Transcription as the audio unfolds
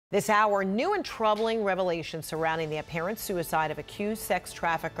This hour, new and troubling revelations surrounding the apparent suicide of accused sex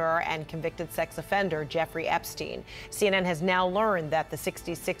trafficker and convicted sex offender Jeffrey Epstein. CNN has now learned that the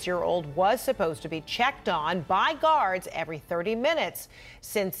 66-year-old was supposed to be checked on by guards every 30 minutes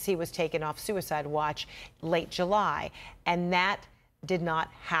since he was taken off suicide watch late July. And that did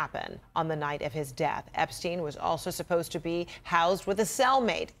not happen on the night of his death. Epstein was also supposed to be housed with a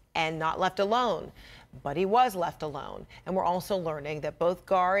cellmate and not left alone. But he was left alone. And we're also learning that both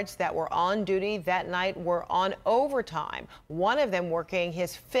guards that were on duty that night were on overtime, one of them working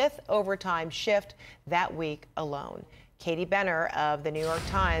his 5th overtime shift that week alone. Katie Benner of the New York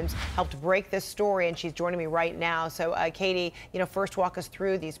Times helped break this story, and she's joining me right now. So, Katie, first walk us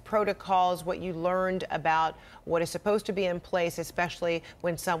through these protocols, what you learned about what is supposed to be in place, especially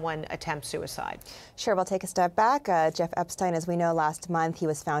when someone attempts suicide. Sure, we'll take a step back. Jeff Epstein, as we know, last month he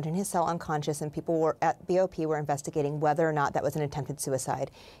was found in his cell unconscious, and people were at BOP were investigating whether or not that was an attempted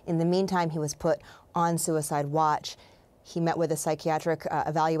suicide. In the meantime, he was put on suicide watch. He met with a psychiatric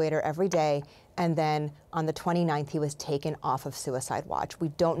evaluator every day, and then on the 29th, he was taken off of suicide watch. We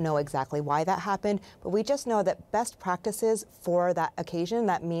don't know exactly why that happened, but we just know that best practices for that occasion,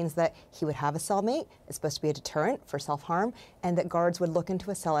 that means that he would have a cellmate. It's supposed to be a deterrent for self-harm, and that guards would look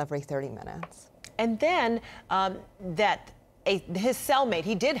into a cell every 30 minutes. And then his cellmate,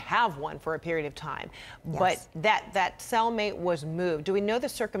 he did have one for a period of time, yes, but that cellmate was moved. Do we know the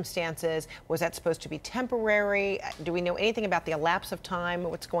circumstances? Was that supposed to be temporary? Do we know anything about the elapse of time?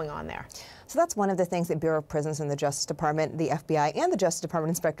 What's going on there? So that's one of the things that Bureau of Prisons and the Justice Department, the FBI, and the Justice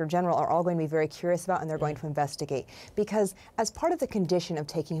Department Inspector General are all going to be very curious about, and they're going to investigate. Because as part of the condition of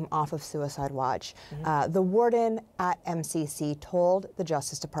taking him off of suicide watch, the warden at MCC told the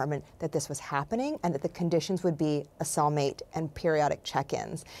Justice Department that this was happening and that the conditions would be a cellmate and periodic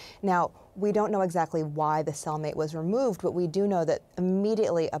check-ins. Now, we don't know exactly why the cellmate was removed, but we do know that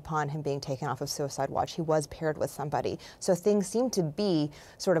immediately upon him being taken off of suicide watch, he was paired with somebody. So things seem to be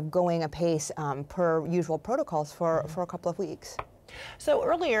sort of going apace per usual protocols for a couple of weeks. So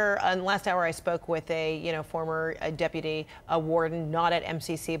earlier in the last hour, I spoke with a former deputy warden, not at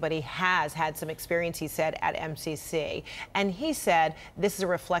MCC, but he has had some experience, he said, at MCC. And he said this is a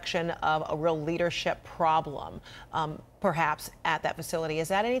reflection of a real leadership problem, perhaps, at that facility. Is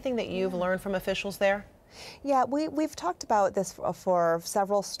that anything that you've learned from officials there? Yeah, we've talked about this for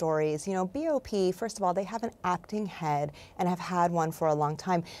several stories. BOP, first of all, they have an acting head and have had one for a long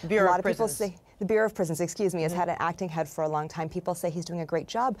time. Bureau of Prisons. People say the Bureau of Prisons, excuse me, has had an acting head for a long time. People say he's doing a great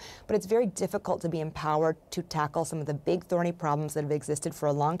job, but it's very difficult to be empowered to tackle some of the big thorny problems that have existed for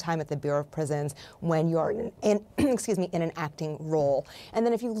a long time at the Bureau of Prisons when you're in an acting role. And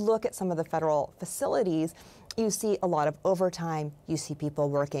then if you look at some of the federal facilities, you see a lot of overtime, you see people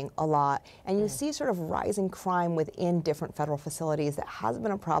working a lot, and you see sort of rising crime within different federal facilities. That has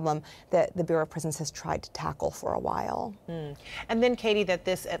been a problem that the Bureau of Prisons has tried to tackle for a while. And then, Katie, that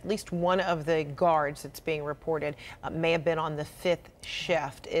at least one of the guards that's being reported may have been on the 5th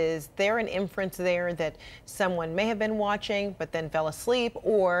shift. Is there an inference there that someone may have been watching but then fell asleep?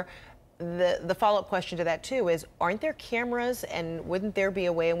 Or the follow-up question to that, too, is aren't there cameras, and wouldn't there be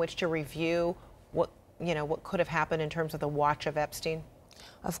a way in which to review what could have happened in terms of the watch of Epstein?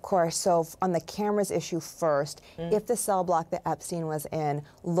 Of course. So on the cameras issue first, if the cell block that Epstein was in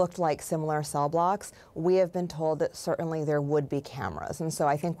looked like similar cell blocks, we have been told that certainly there would be cameras. And so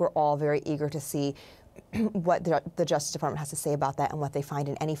I think we're all very eager to see what the Justice Department has to say about that and what they find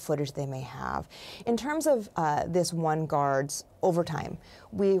in any footage they may have. In terms of this one guard's overtime,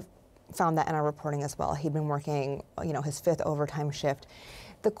 we've found that in our reporting as well. He'd been working, his 5th overtime shift.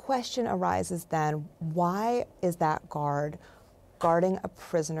 The question arises then, why is that guard guarding a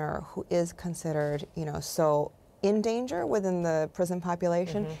prisoner who is considered, so in danger within the prison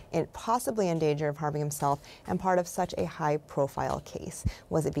population, and possibly in danger of harming himself, and part of such a high-profile case?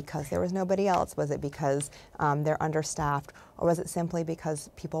 Was it because there was nobody else? Was it because they're understaffed? Or was it simply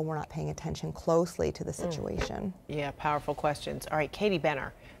because people were not paying attention closely to the situation? Yeah, powerful questions. All right, Katie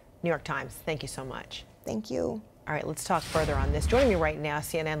Benner, New York Times, thank you so much. Thank you. All right, let's talk further on this. Joining me right now,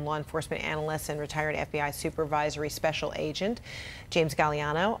 CNN law enforcement analyst and retired FBI supervisory special agent James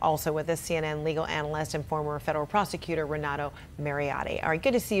Galliano. Also with us, CNN legal analyst and former federal prosecutor Renato Mariotti. All right,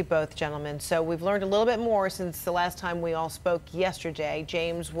 good to see you both, gentlemen. So we've learned a little bit more since the last time we all spoke yesterday.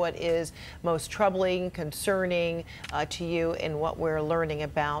 James, what is most troubling, concerning to you in what we're learning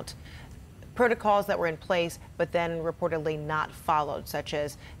about protocols that were in place but then reportedly not followed, such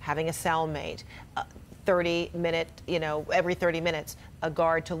as having a cellmate, 30-minute, every 30 minutes, a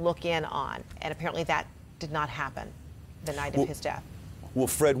guard to look in on. And apparently that did not happen the night of his death. Well,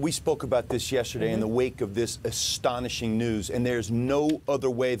 Fred, we spoke about this yesterday in the wake of this astonishing news, and there's no other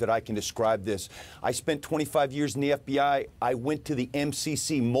way that I can describe this. I spent 25 years in the FBI. I went to the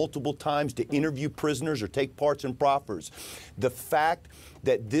MCC multiple times to interview prisoners or take parts in proffers. The fact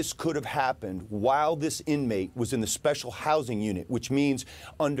that this could have happened while this inmate was in the special housing unit, which means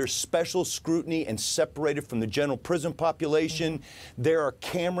under special scrutiny and separated from the general prison population. There are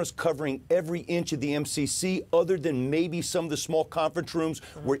cameras covering every inch of the MCC, other than maybe some of the small conference rooms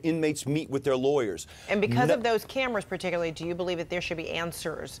where inmates meet with their lawyers. And because of those cameras particularly, do you believe that there should be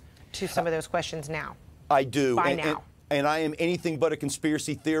answers to some of those questions now? I do. By now. And I am anything but a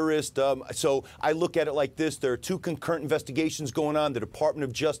conspiracy theorist. So I look at it like this. There are two concurrent investigations going on, the Department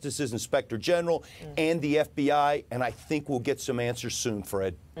of Justice's Inspector General and the FBI, and I think we'll get some answers soon,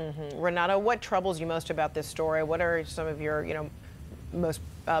 Fred. Renato, what troubles you most about this story? What are some of your, most,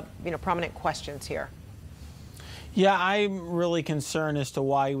 prominent questions here? Yeah, I'm really concerned as to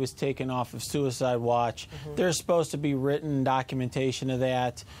why he was taken off of suicide watch. There's supposed to be written documentation of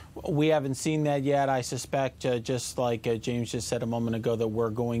that. We haven't seen that yet. I suspect, just like James just said a moment ago, that we're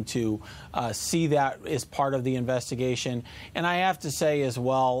going to see that as part of the investigation. And I have to say as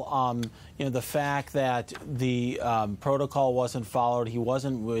well, the fact that the protocol wasn't followed, he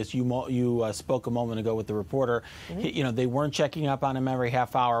wasn't, as you spoke a moment ago with the reporter, they weren't checking up on him every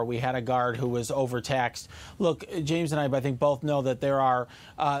half hour. We had a guard who was overtaxed. Look, James and I think both know that there are,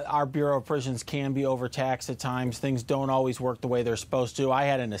 our Bureau of Prisons can be overtaxed at times. Things don't always work the way they're supposed to. I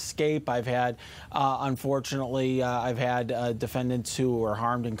had an escape. I've had, unfortunately, I've had defendants who were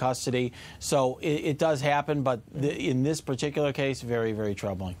harmed in custody. So it does happen, but in this particular case, very, very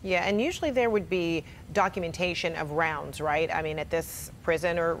troubling. Yeah, and usually there would be documentation of rounds, right? I mean, at this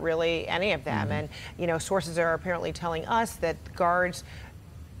prison or really any of them. And, sources are apparently telling us that guards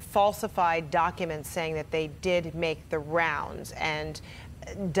falsified documents saying that they did make the rounds. And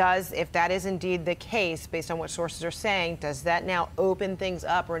if that is indeed the case, based on what sources are saying, does that now open things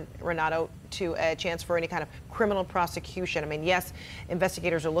up, Renato, to a chance for any kind of criminal prosecution? I mean, yes,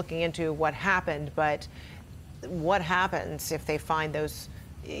 investigators are looking into what happened, but what happens if they find those,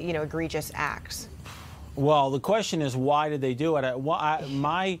 egregious acts? Well, the question is, why did they do it? One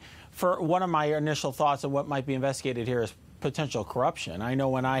of my initial thoughts of what might be investigated here is potential corruption. I know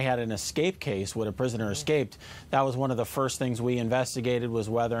when I had an escape case when a prisoner escaped, that was one of the first things we investigated, was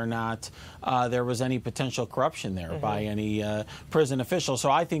whether or not there was any potential corruption there by any prison official. So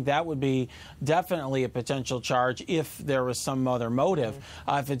I think that would be definitely a potential charge if there was some other motive.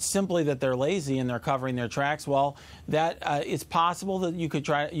 If it's simply that they're lazy and they're covering their tracks, well, that it's possible that you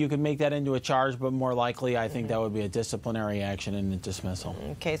could make that into a charge, but more likely I think that would be a disciplinary action and a dismissal.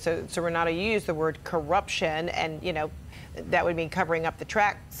 Okay, so Renato, you used the word corruption, and that would mean covering up the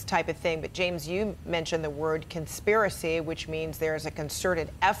tracks type of thing. But James, you mentioned the word conspiracy, which means there's a concerted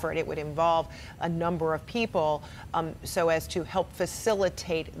effort. It would involve a number of people so as to help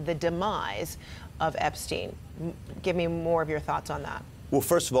facilitate the demise of Epstein. Give me more of your thoughts on that. Well,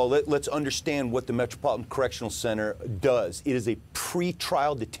 first of all, let's understand what the Metropolitan Correctional Center does. It is a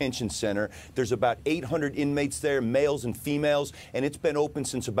pre-trial detention center. There's about 800 inmates there, males and females, and it's been open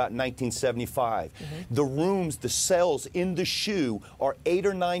since about 1975. The rooms, the cells in the SHU are 8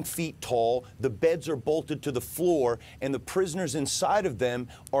 or 9 feet tall. The beds are bolted to the floor, and the prisoners inside of them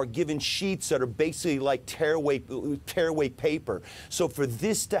are given sheets that are basically like tearaway paper. So for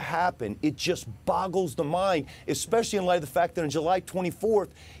this to happen, it just boggles the mind, especially in light of the fact that on July 24th,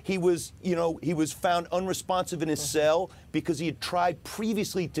 he was found unresponsive in his cell because he had tried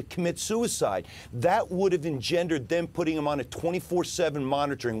previously to commit suicide. That would have engendered them putting him on a 24/7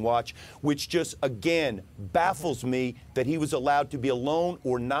 monitoring watch, which just, again, baffles me that he was allowed to be alone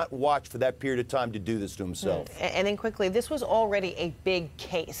or not watch for that period of time to do this to himself. And then quickly, this was already a big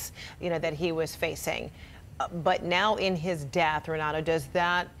case, that he was facing. But now in his death, Renato, does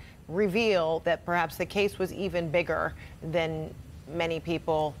that reveal that perhaps the case was even bigger than many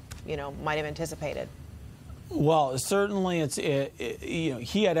people, might have anticipated? Well, certainly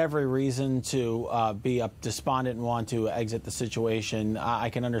he had every reason to be despondent and want to exit the situation. I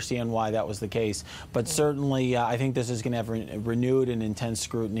can understand why that was the case, but certainly I think this is going to have renewed and intense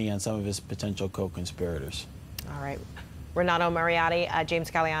scrutiny on some of his potential co-conspirators. All right. Renato Mariotti, James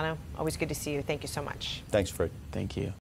Galliano, always good to see you. Thank you so much. Thanks, Fred. Thank you.